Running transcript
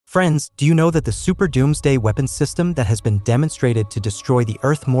Friends, do you know that the Super Doomsday weapon system that has been demonstrated to destroy the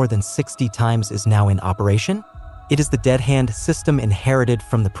Earth more than 60 times is now in operation? It is the Dead Hand system inherited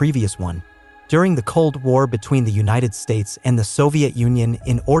from the previous one. During the Cold War between the United States and the Soviet Union,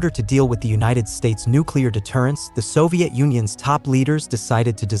 in order to deal with the United States' nuclear deterrence, the Soviet Union's top leaders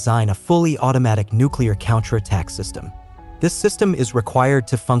decided to design a fully automatic nuclear counterattack system. This system is required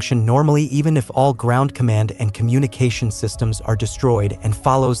to function normally even if all ground command and communication systems are destroyed, and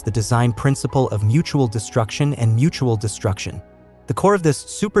follows the design principle of mutual destruction and mutual destruction. The core of this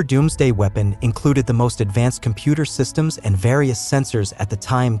Super Doomsday weapon included the most advanced computer systems and various sensors at the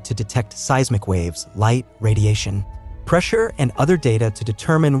time to detect seismic waves, light, radiation, pressure, and other data to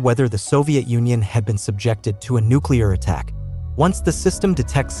determine whether the Soviet Union had been subjected to a nuclear attack. Once the system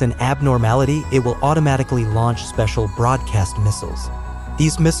detects an abnormality, it will automatically launch special broadcast missiles.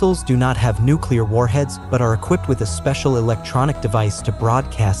 These missiles do not have nuclear warheads, but are equipped with a special electronic device to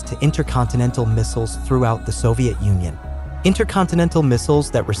broadcast to intercontinental missiles throughout the Soviet Union. Intercontinental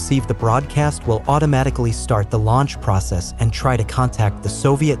missiles that receive the broadcast will automatically start the launch process and try to contact the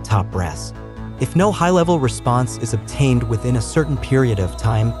Soviet top brass. If no high-level response is obtained within a certain period of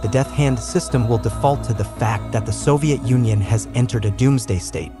time, the Death Hand system will default to the fact that the Soviet Union has entered a doomsday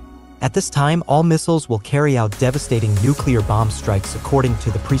state. At this time, all missiles will carry out devastating nuclear bomb strikes according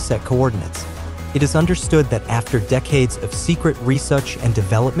to the preset coordinates. It is understood that after decades of secret research and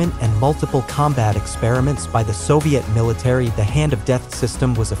development and multiple combat experiments by the Soviet military, the Hand of Death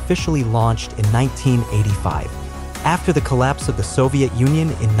system was officially launched in 1985. After the collapse of the Soviet Union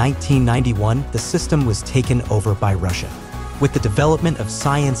in 1991, the system was taken over by Russia. With the development of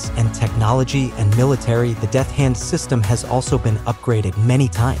science and technology and military, the Death Hand system has also been upgraded many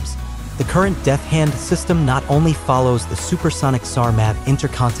times. The current Death Hand system not only follows the supersonic Sarmat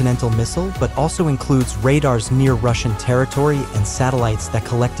intercontinental missile, but also includes radars near Russian territory and satellites that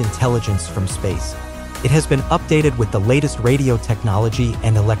collect intelligence from space. It has been updated with the latest radio technology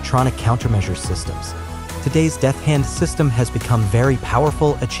and electronic countermeasure systems. Today's Death Hand system has become very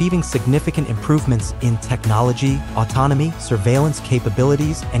powerful, achieving significant improvements in technology, autonomy, surveillance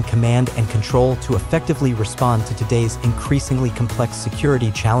capabilities, and command and control to effectively respond to today's increasingly complex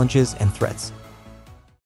security challenges and threats.